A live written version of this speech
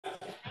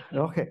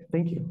Okay,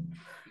 thank you.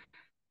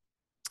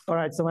 All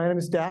right, so my name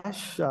is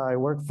Dash. I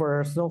work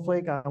for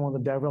Snowflake. I'm on the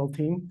DevRel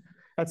team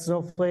at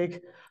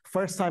Snowflake.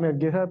 First time at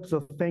GitHub,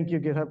 so thank you,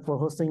 GitHub, for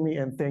hosting me,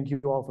 and thank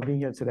you all for being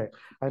here today.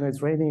 I know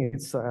it's raining.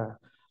 It's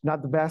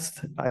not the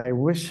best. I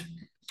wish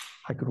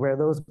I could wear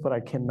those, but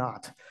I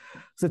cannot.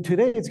 So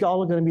today, it's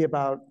all going to be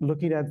about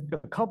looking at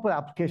a couple of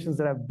applications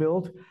that I've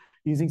built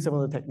using some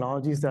of the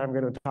technologies that I'm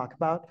going to talk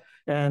about.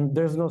 And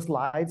there's no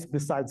slides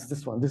besides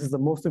this one. This is the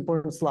most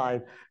important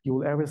slide you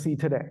will ever see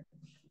today.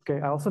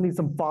 Okay, I also need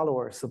some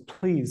followers, so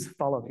please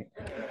follow me.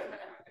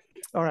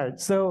 All right,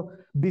 so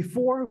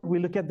before we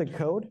look at the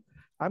code,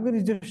 I'm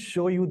going to just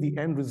show you the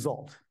end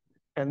result,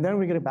 and then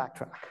we're going to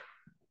backtrack.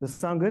 Does that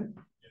sound good?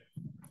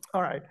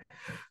 All right,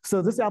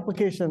 so this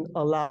application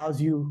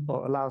allows you,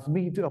 or allows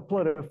me to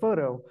upload a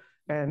photo,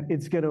 and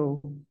it's going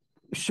to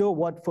show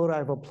what photo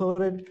I've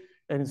uploaded,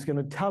 and it's going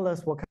to tell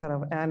us what kind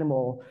of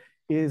animal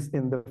is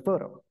in the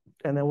photo.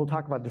 And then we'll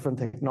talk about different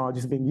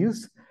technologies being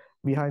used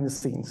behind the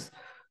scenes.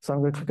 So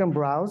I'm going to click on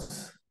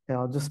Browse, and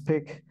I'll just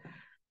pick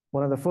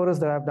one of the photos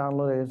that I've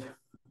downloaded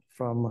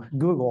from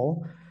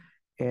Google,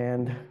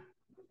 and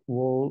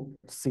we'll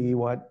see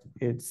what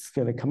it's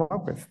going to come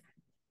up with.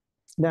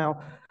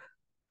 Now,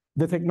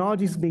 the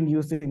technologies being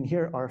used in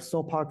here are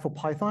Snowpark for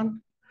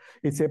Python.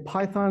 It's a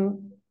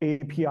Python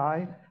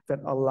API that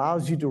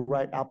allows you to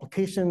write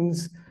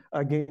applications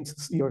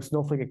against your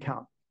Snowflake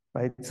account,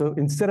 right? So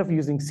instead of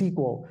using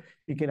SQL,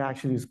 you can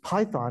actually use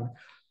Python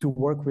to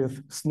work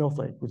with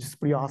Snowflake, which is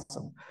pretty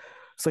awesome.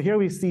 So here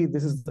we see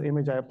this is the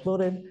image I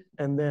uploaded,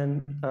 and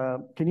then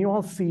can you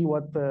all see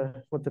what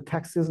the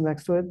text is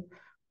next to it?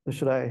 Or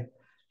should I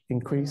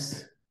increase?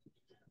 Is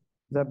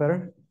that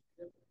better?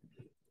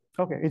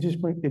 Okay,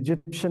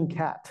 Egyptian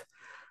cat.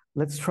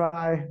 Let's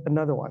try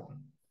another one.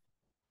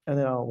 And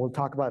then we'll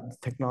talk about the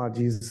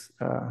technologies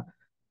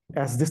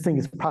as this thing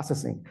is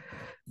processing.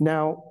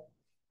 Now,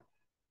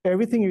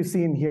 everything you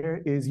see in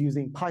here is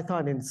using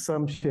Python in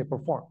some shape or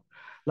form.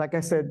 Like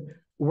I said,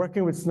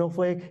 working with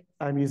Snowflake,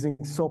 I'm using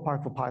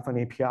Snowpark for Python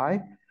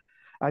API.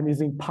 I'm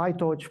using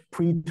PyTorch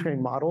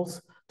pre-trained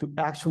models to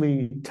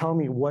actually tell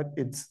me what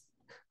it's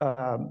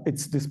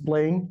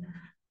displaying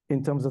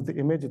in terms of the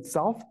image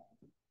itself.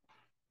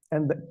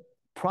 And the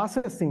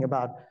processing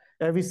about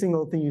every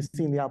single thing you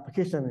see in the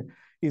application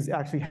is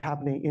actually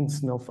happening in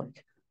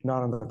Snowflake,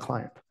 not on the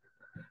client.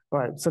 All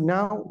right, so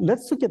now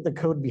let's look at the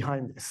code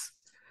behind this,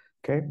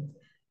 okay?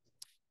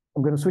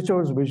 I'm going to switch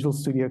over to Visual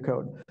Studio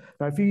Code.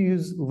 Now, if you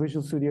use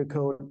Visual Studio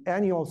Code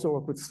and you also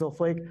work with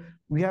Snowflake,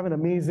 we have an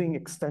amazing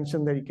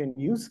extension that you can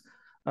use,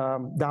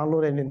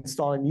 download and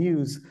install and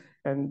use.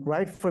 And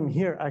right from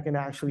here, I can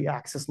actually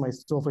access my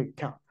Snowflake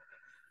account.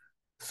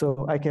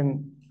 So I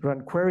can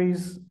run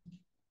queries.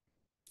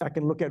 I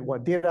can look at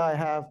what data I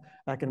have.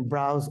 I can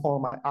browse all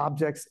my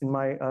objects in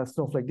my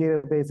Snowflake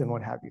database and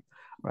what have you,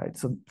 right?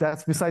 So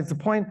that's besides the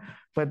point,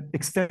 but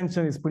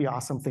extension is a pretty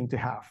awesome thing to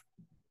have.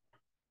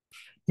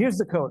 Here's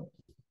the code.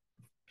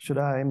 Should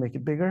I make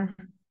it bigger?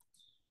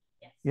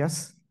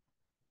 Yes?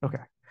 Okay.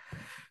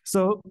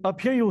 So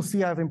up here, you'll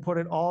see I've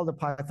imported all the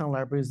Python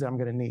libraries that I'm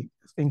going to need,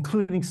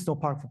 including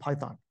Snowpark for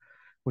Python,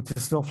 which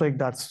is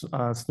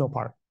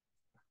snowflake.snowpark.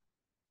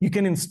 You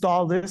can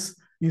install this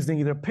using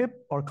either pip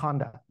or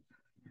conda.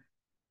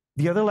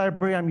 The other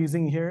library I'm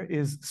using here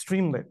is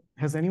Streamlit.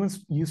 Has anyone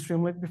used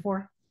Streamlit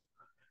before?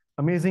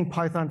 Amazing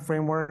Python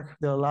framework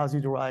that allows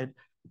you to write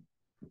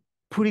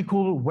pretty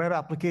cool web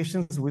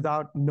applications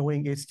without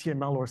knowing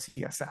HTML or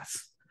CSS.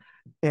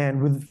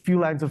 And with a few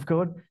lines of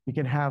code, you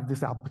can have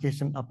this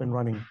application up and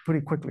running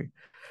pretty quickly.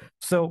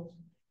 So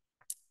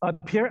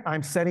up here,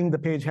 I'm setting the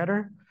page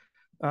header.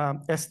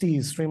 ST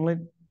is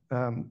Streamlit,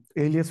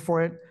 alias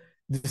for it.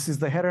 This is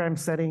the header I'm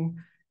setting.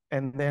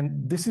 And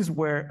then this is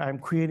where I'm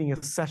creating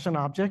a session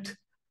object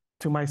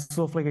to my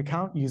Snowflake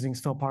account using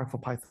Snowpark for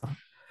Python.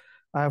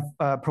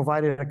 I've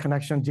provided a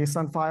connection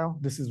JSON file.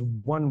 This is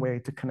one way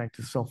to connect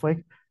to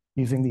Snowflake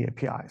using the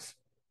APIs.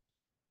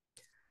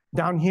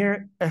 Down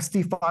here,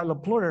 SD file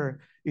uploader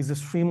is a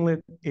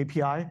Streamlit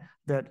API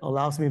that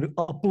allows me to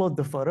upload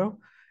the photo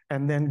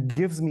and then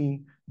gives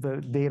me the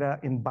data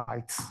in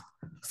bytes.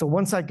 So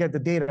once I get the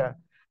data,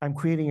 I'm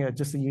creating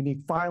just a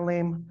unique file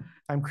name.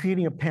 I'm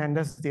creating a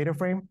pandas data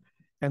frame.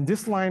 And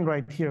this line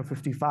right here,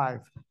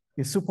 55,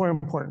 is super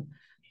important.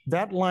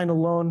 That line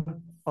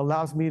alone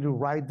allows me to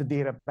write the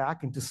data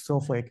back into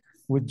Snowflake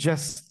with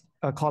just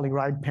calling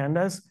write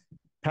pandas,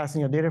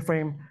 passing a data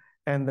frame,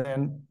 and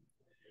then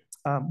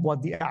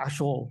what the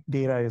actual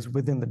data is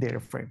within the data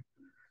frame,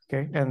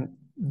 okay? And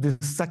the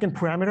second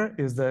parameter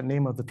is the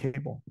name of the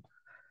table.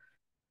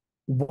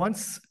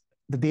 Once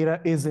the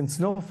data is in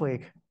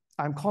Snowflake,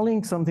 I'm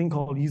calling something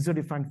called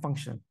user-defined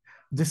function.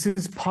 This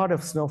is part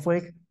of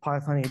Snowflake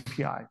Python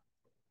API.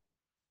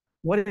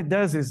 What it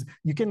does is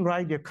you can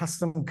write your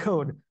custom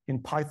code in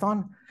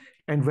Python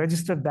and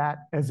register that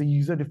as a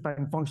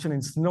user-defined function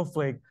in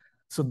Snowflake.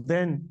 So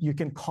then you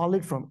can call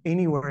it from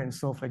anywhere in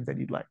Snowflake that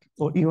you'd like,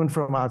 or even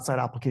from outside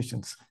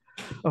applications.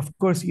 Of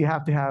course, you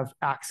have to have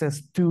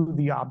access to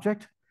the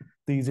object,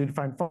 the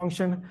user-defined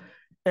function.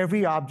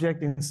 every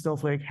object in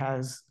Snowflake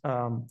has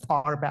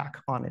RBAC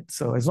on it.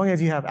 So as long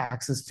as you have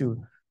access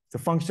to the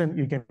function,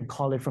 you can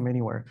call it from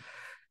anywhere.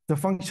 The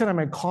function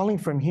I'm calling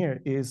from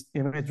here is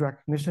image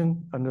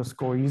recognition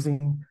underscore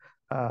using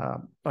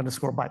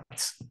underscore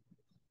bytes.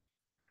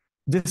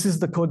 This is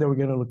the code that we're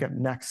going to look at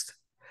next.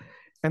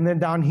 And then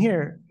down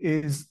here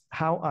is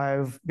how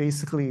I've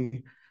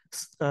basically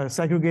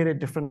segregated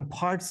different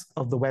parts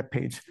of the web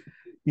page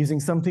using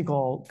something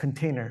called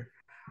container.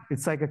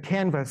 It's like a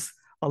canvas,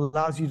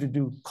 allows you to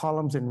do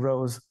columns and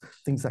rows,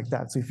 things like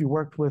that. So if you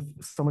worked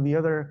with some of the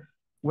other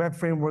web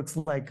frameworks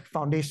like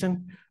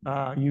Foundation,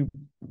 you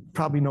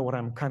probably know what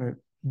I'm kind of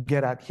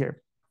get at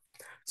here.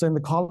 So in the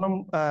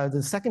column,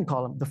 the second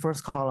column, the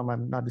first column,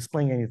 I'm not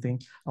displaying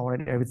anything. I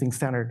wanted everything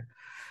centered.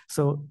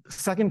 So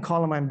second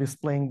column, I'm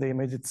displaying the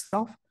image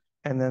itself.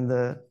 And then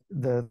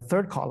the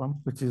third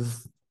column, which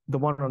is the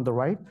one on the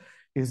right,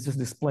 is just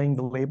displaying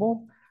the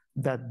label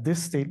that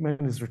this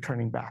statement is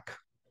returning back.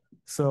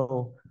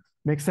 So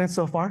makes sense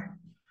so far?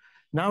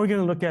 Now we're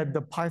going to look at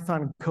the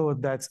Python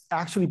code that's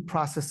actually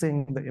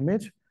processing the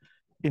image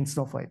in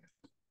Snowflake.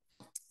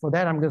 For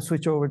that, I'm going to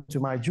switch over to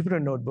my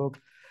Jupyter notebook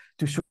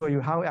to show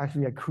you how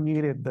actually I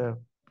created the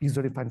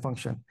user-defined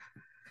function.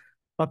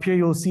 Up here,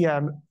 you'll see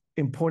I'm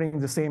importing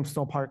the same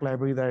Snowpark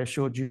library that I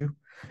showed you,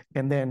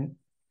 and then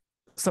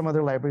some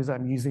other libraries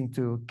I'm using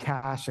to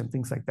cache and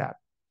things like that.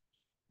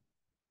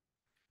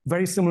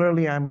 Very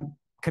similarly, I'm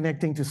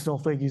connecting to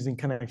Snowflake using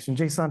connection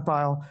JSON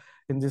file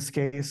in this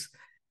case.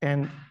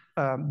 And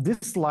this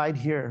slide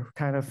here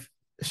kind of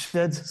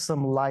sheds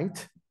some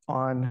light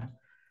on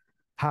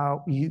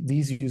how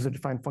these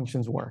user-defined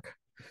functions work.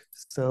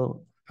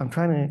 So I'm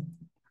trying to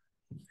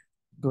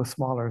go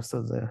smaller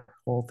so the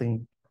whole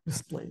thing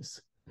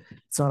displays.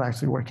 It's not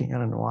actually working, I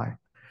don't know why.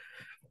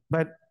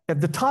 But at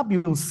the top,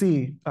 you'll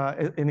see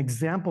an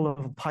example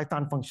of a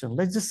Python function.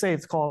 Let's just say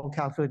it's called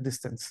calculate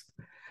distance.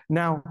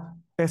 Now,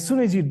 as soon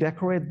as you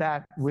decorate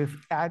that with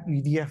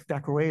 @UDF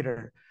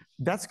decorator,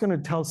 that's going to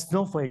tell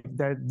Snowflake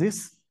that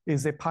this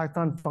is a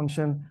Python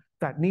function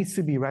that needs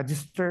to be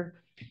registered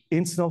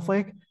in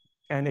Snowflake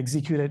and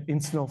executed in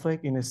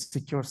Snowflake in a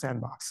secure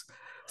sandbox.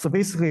 So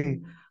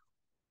basically,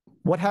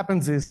 what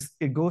happens is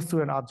it goes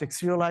through an object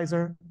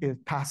serializer,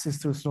 it passes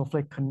through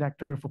Snowflake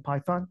connector for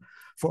Python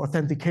for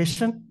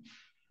authentication,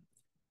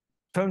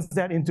 turns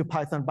that into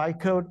Python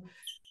bytecode,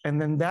 and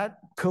then that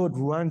code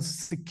runs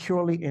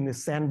securely in a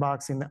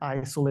sandbox in an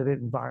isolated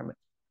environment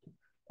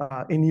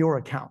in your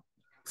account.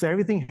 So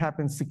everything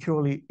happens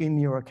securely in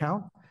your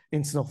account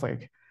in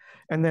Snowflake.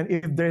 And then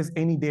if there's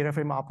any data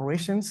frame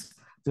operations,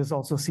 there's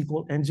also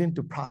SQL engine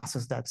to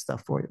process that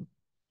stuff for you.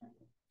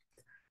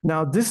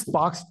 Now this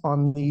box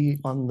on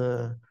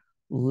the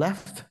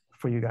left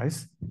for you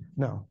guys,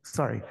 no,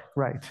 sorry,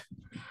 right.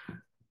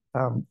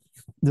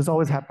 This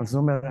always happens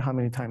no matter how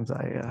many times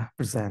I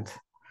present.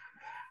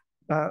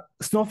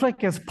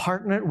 Snowflake has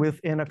partnered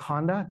with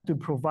Anaconda to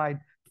provide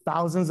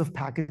thousands of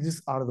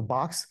packages out of the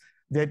box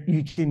that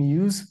you can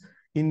use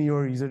in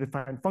your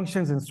user-defined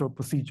functions and stored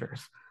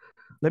procedures.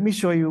 Let me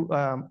show you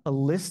a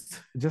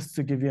list just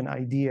to give you an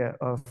idea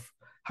of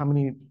how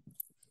many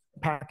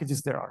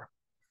packages there are.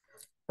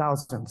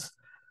 Thousands.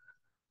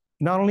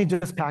 Not only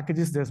just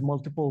packages, there's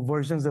multiple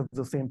versions of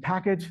the same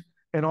package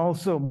and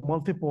also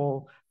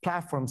multiple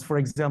platforms, for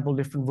example,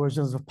 different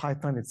versions of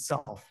Python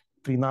itself,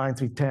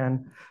 3.9,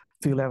 3.10,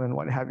 3.11,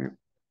 what have you.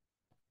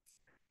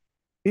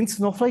 In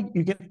Snowflake,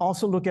 you can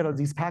also look at all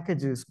these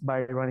packages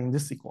by running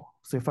this SQL.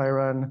 So if I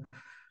run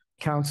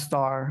count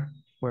star,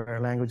 where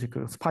language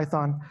equals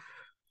Python.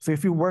 So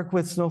if you work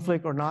with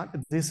Snowflake or not,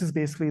 this is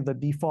basically the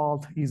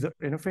default user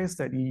interface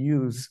that you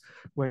use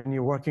when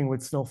you're working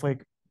with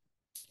Snowflake.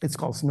 It's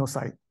called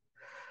Snowsite.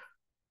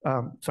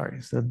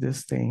 Sorry, so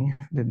this thing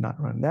did not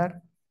run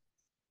that.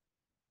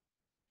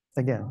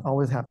 Again,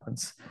 always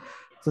happens.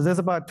 So there's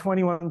about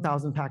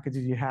 21,000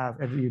 packages you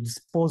have at your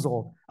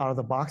disposal out of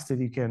the box that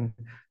you can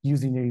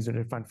use in your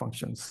user-defined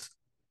functions.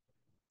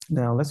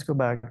 Now let's go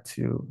back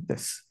to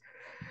this.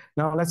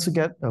 Now let's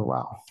get, oh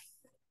wow.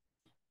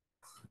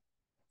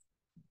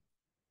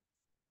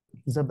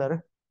 Is that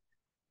better?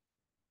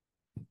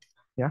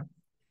 Yeah?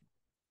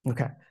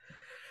 Okay.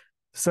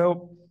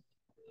 So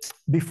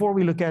before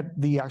we look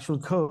at the actual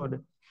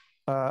code,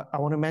 I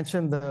want to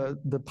mention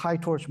the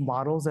PyTorch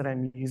models that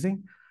I'm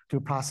using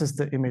to process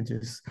the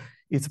images.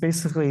 It's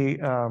basically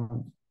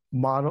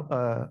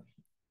PyTorch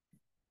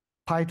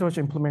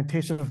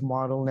implementation of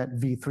ModelNet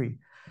v3.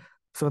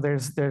 So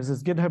there's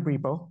this GitHub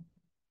repo,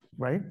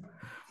 right?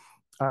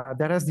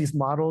 That has these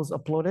models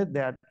uploaded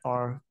that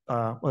are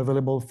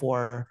available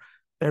for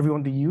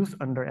everyone to use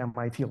under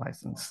MIT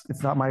license.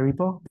 It's not my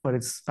repo,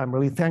 but I'm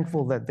really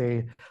thankful that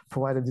they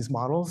provided these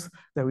models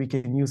that we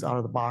can use out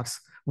of the box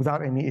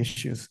without any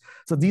issues.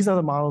 So these are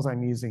the models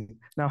I'm using.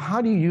 Now,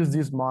 how do you use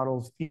these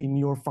models in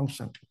your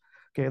function?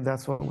 Okay,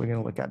 that's what we're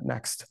gonna look at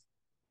next.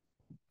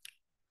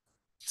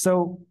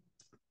 So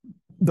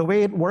the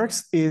way it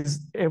works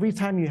is every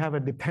time you have a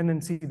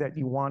dependency that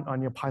you want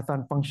on your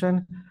Python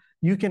function,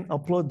 you can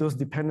upload those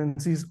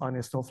dependencies on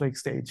a Snowflake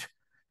stage.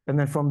 And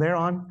then from there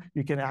on,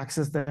 you can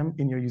access them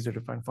in your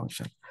user-defined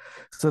function.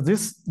 So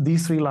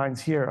these 3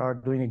 lines here are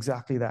doing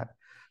exactly that.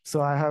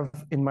 So I have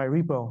in my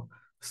repo,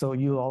 so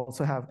you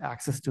also have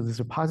access to this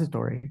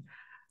repository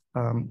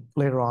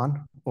later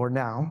on or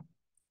now.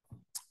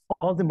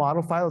 All the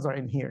model files are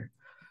in here.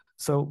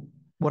 So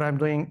what I'm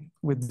doing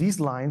with these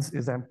lines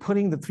is I'm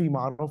putting the 3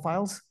 model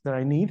files that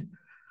I need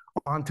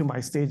onto my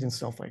stage in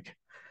Snowflake.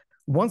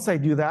 Once I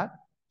do that,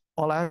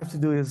 all I have to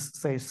do is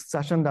say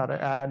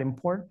session.add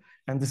import,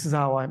 and this is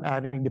how I'm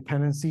adding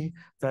dependency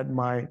that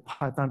my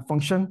Python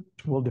function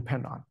will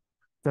depend on.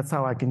 That's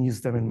how I can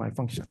use them in my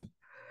function.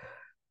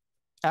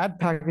 Add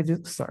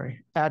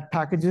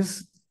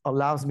packages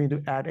allows me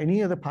to add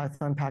any of the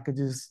Python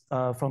packages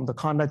from the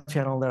conduct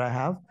channel that I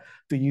have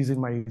to use in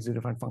my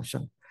user-defined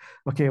function.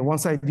 Okay,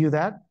 once I do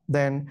that,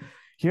 then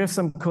here's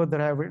some code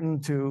that I've written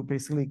to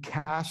basically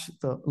cache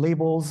the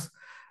labels,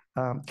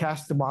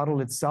 cache the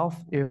model itself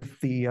if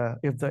the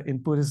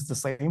input is the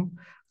same.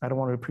 I don't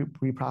want to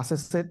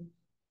reprocess it.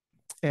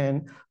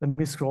 And let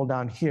me scroll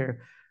down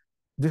here.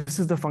 This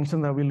is the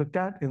function that we looked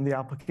at in the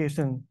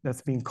application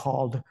that's being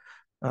called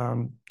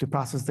to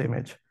process the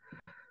image.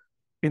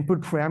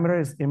 Input parameter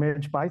is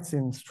image bytes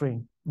in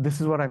string. This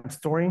is what I'm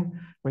storing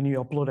when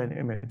you upload an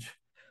image.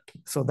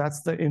 So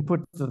that's the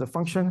input to the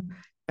function.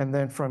 And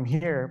then from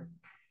here,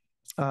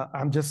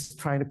 I'm just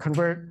trying to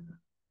convert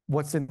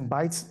what's in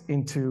bytes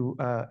into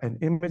an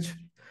image,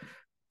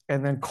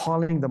 and then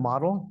calling the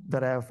model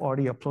that I've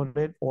already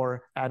uploaded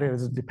or added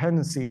as a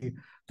dependency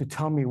to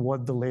tell me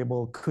what the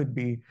label could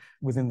be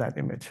within that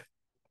image.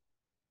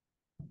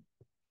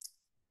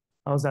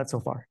 How's that so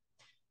far?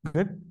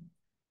 Good?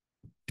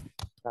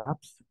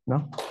 Perhaps?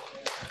 No?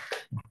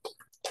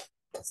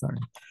 Sorry.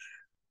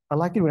 I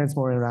like it when it's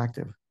more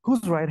interactive.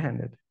 Who's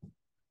right-handed?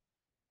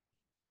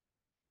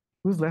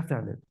 Who's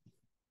left-handed?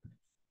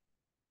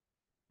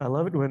 I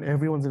love it when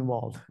everyone's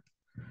involved.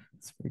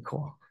 It's pretty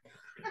cool.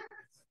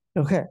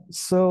 Okay,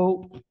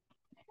 so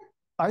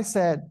I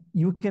said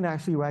you can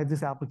actually write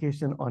this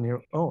application on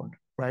your own,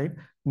 right?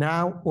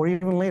 Now or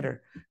even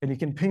later. And you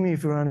can ping me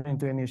if you run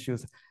into any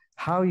issues.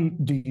 How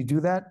do you do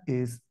that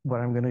is what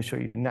I'm going to show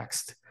you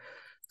next.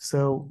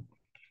 So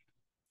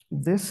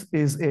this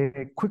is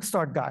a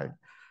Quickstart guide.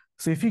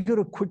 So if you go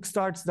to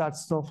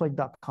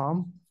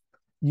quickstarts.snowflake.com,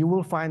 you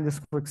will find this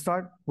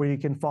Quickstart where you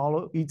can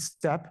follow each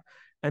step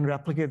and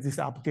replicate this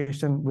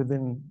application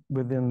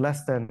within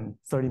less than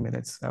 30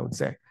 minutes, I would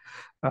say.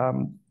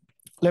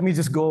 Let me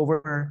just go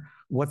over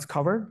what's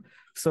covered.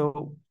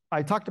 So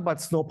I talked about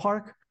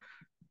Snowpark.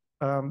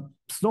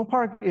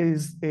 Snowpark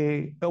is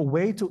a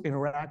way to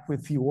interact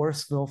with your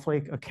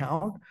Snowflake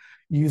account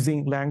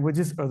using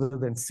languages other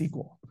than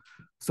SQL.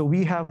 So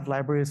we have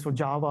libraries for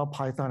Java,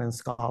 Python, and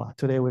Scala.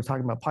 Today we're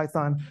talking about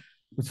Python,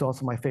 which is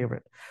also my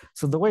favorite.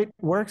 So the way it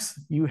works,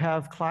 you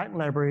have client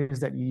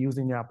libraries that you use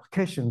in your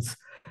applications.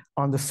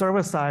 On the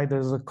server side,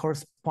 there's a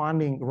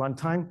corresponding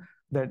runtime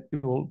that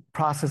will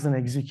process and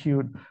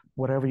execute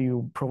whatever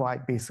you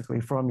provide basically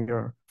from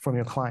your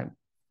client.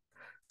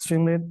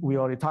 Streamlit, we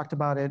already talked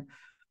about it.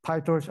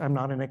 PyTorch, I'm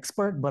not an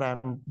expert, but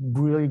I'm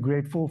really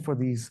grateful for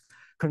these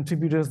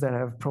contributors that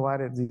have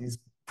provided these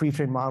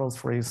pre-trained models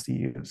for us to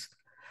use.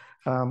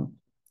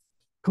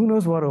 Who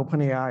knows what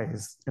OpenAI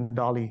is and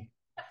Dolly?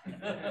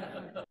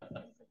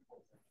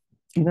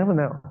 You never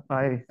know.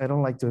 I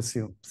don't like to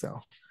assume.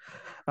 So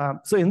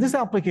in this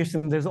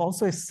application, there's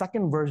also a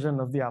second version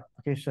of the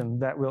application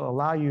that will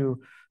allow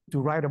you to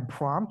write a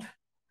prompt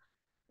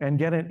and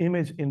get an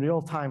image in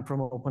real time from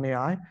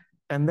OpenAI.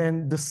 And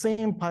then the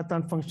same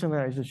Python function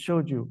that I just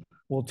showed you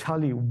will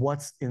tell you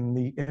what's in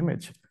the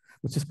image,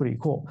 which is pretty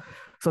cool.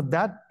 So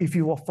that, if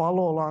you will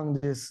follow along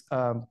this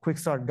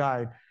Quickstart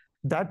guide,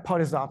 that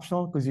part is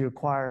optional because you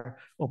require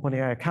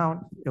OpenAI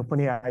account,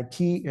 OpenAI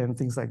key, and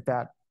things like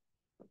that.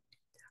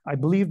 I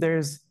believe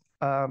there's,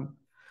 at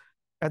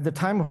the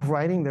time of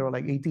writing, there were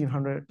like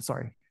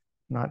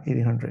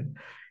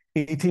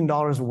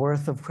 $18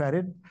 worth of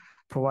credit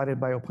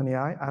provided by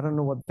OpenAI. I don't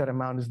know what that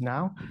amount is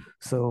now.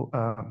 So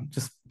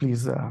just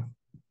please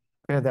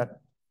bear that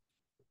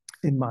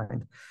in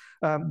mind.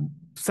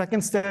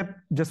 Second step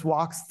just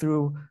walks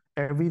through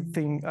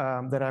everything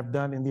that I've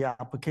done in the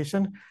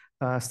application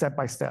step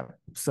by step.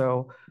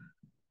 So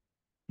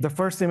the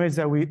first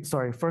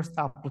first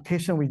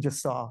application we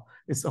just saw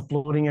is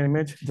uploading an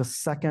image. The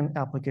second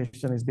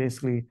application is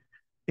basically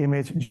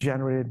image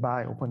generated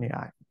by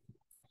OpenAI.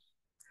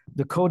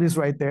 The code is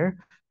right there.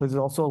 There's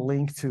also a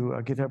link to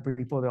a GitHub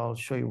repo that I'll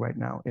show you right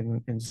now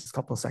in just a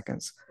couple of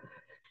seconds.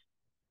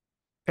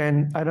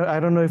 And I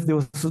don't know if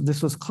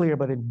this was clear,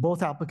 but in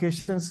both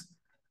applications,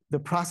 the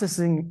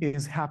processing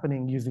is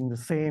happening using the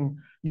same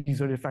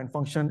user-defined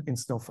function in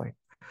Snowflake.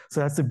 So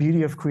that's the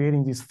beauty of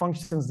creating these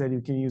functions that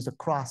you can use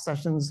across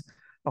sessions,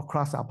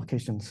 across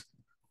applications.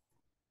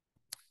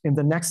 In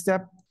the next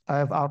step,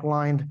 I've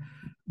outlined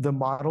the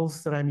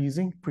models that I'm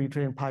using,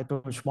 pre-trained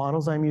PyTorch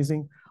models I'm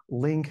using,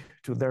 link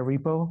to their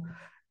repo,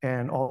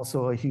 and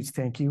also a huge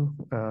thank you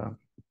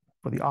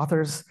for the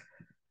authors.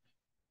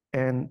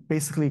 And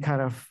basically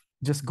kind of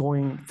just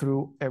going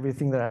through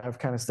everything that I've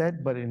kind of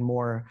said, but in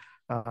more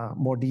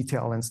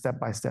detail and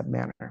step-by-step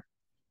manner.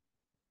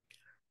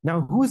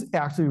 Now, who's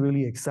actually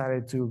really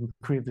excited to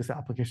create this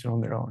application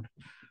on their own?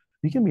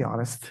 You can be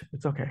honest,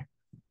 it's okay.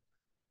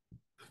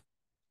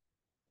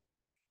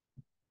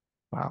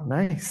 Wow,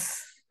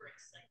 nice.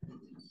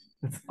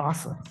 That's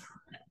awesome.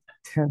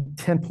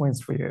 10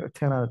 points for you,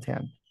 10 out of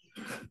 10.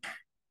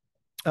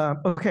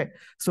 Okay,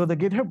 so the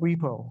GitHub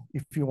repo,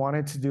 if you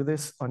wanted to do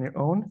this on your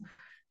own,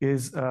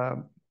 is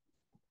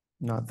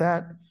not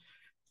that,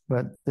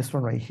 but this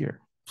one right here.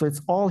 So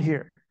it's all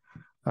here.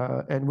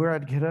 And we're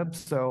at GitHub,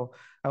 so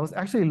I was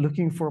actually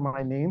looking for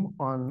my name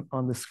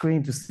on the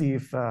screen to see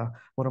if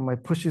one of my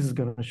pushes is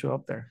going to show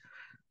up there,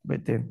 but I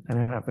didn't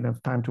have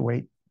enough time to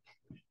wait.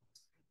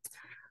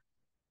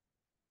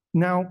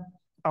 Now,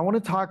 I want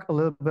to talk a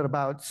little bit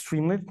about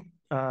Streamlit.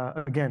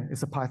 Again,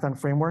 it's a Python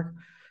framework.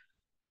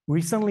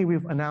 Recently,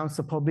 we've announced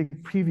a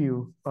public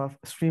preview of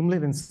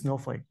Streamlit in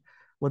Snowflake.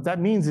 What that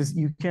means is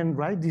you can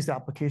write these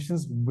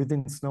applications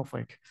within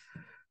Snowflake.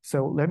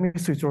 So let me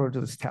switch over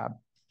to this tab.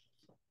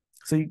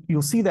 So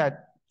you'll see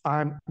that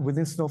I'm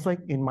within Snowflake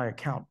in my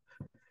account.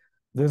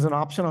 There's an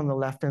option on the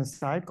left-hand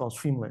side called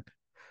Streamlit.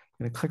 I'm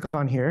going to click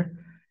on here,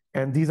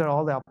 and these are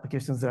all the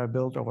applications that I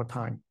built over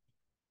time.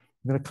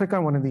 I'm going to click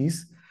on one of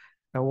these,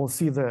 and we'll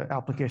see the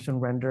application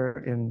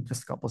render in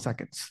just a couple of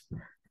seconds.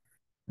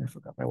 I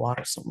forgot my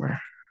water somewhere.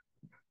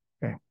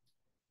 Okay.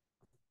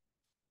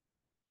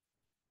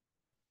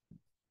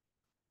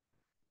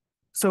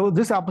 So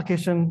this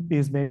application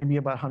is maybe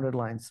about 100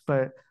 lines,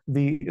 but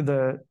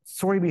the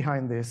story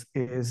behind this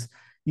is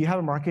you have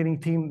a marketing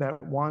team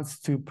that wants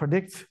to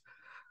predict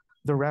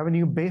the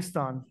revenue based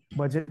on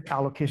budget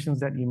allocations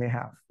that you may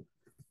have,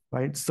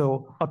 right?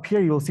 So up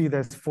here, you'll see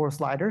there's 4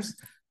 sliders.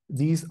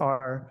 These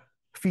are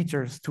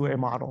features to a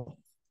model.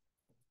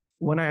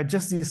 When I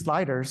adjust these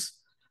sliders,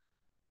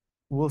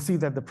 we'll see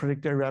that the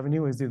predicted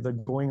revenue is either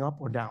going up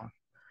or down,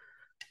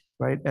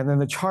 right? And then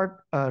the chart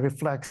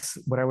reflects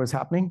whatever is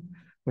happening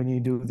when you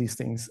do these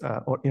things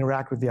or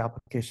interact with the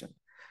application.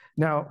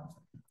 Now,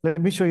 let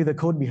me show you the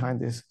code behind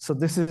this. So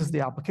this is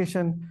the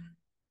application.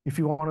 If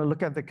you want to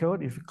look at the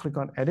code, if you click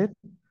on edit,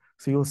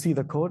 so you'll see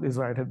the code is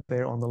right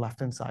there on the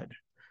left-hand side,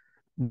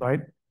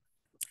 right?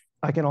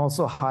 I can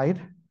also hide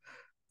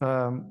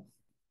the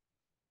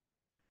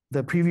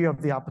preview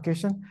of the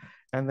application.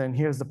 And then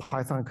here's the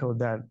Python code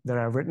that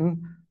I've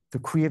written to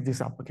create this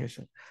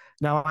application.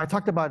 Now, I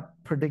talked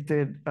about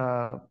predicted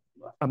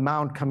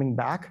amount coming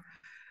back.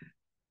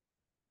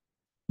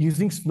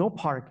 Using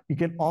Snowpark, you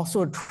can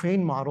also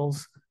train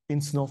models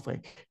in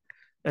Snowflake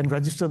and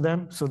register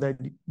them so that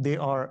they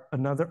are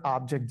another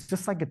object,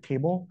 just like a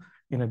table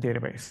in a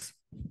database.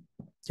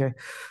 Okay,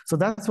 so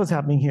that's what's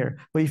happening here.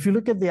 But if you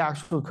look at the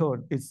actual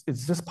code, it's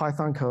just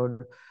Python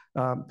code,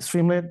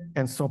 Streamlit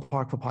and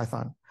Snowpark for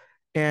Python.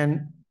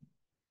 And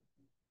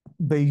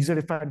the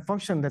user-defined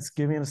function that's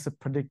giving us the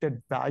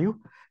predicted value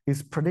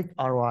is predict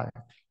ROI.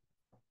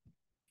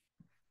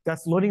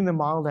 That's loading the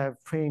model that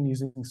I've trained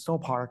using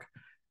Snowpark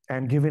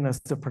and giving us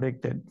the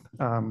predicted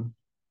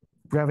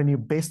revenue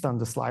based on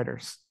the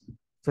sliders.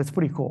 So it's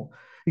pretty cool.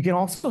 You can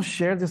also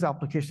share these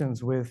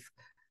applications with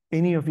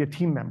any of your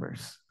team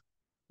members,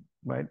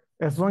 right?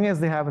 As long as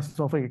they have a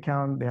Snowflake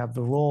account, they have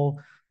the role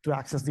to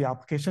access the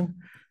application,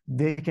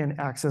 they can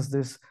access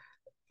this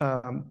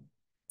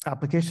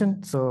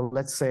application. So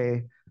let's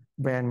say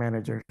brand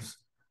managers,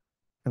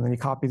 and then you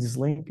copy this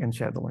link and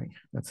share the link.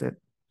 That's it.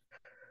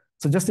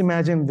 So just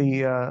imagine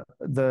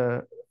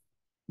the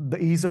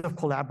ease of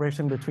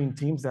collaboration between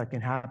teams that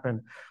can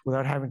happen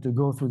without having to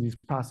go through these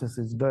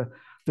processes.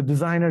 The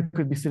designer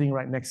could be sitting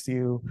right next to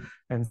you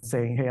and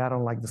saying, hey, I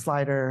don't like the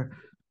slider.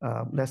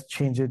 Let's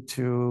change it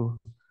to,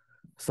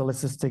 so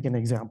let's just take an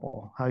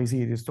example, how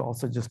easy it is to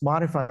also just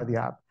modify the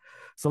app.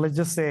 So let's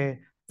just say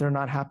they're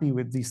not happy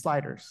with these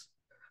sliders.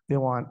 They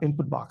want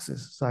input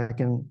boxes. So I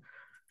can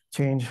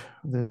change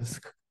this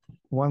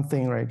one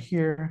thing right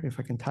here. If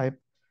I can type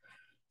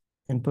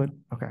input,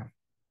 okay.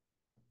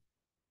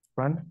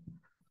 Run.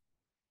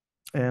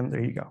 And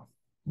there you go,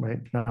 right?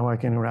 Now I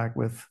can interact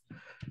with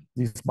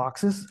these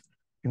boxes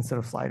instead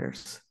of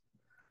sliders.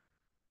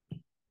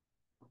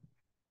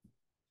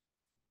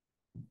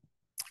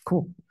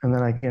 Cool, and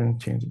then I can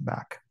change it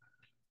back.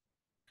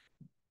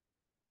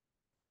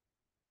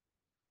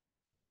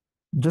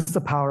 Just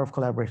the power of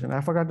collaboration.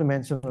 I forgot to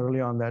mention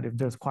early on that if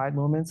there's quiet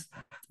moments,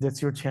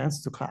 that's your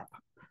chance to clap.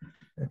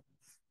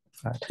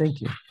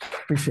 Thank you,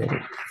 appreciate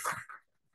it.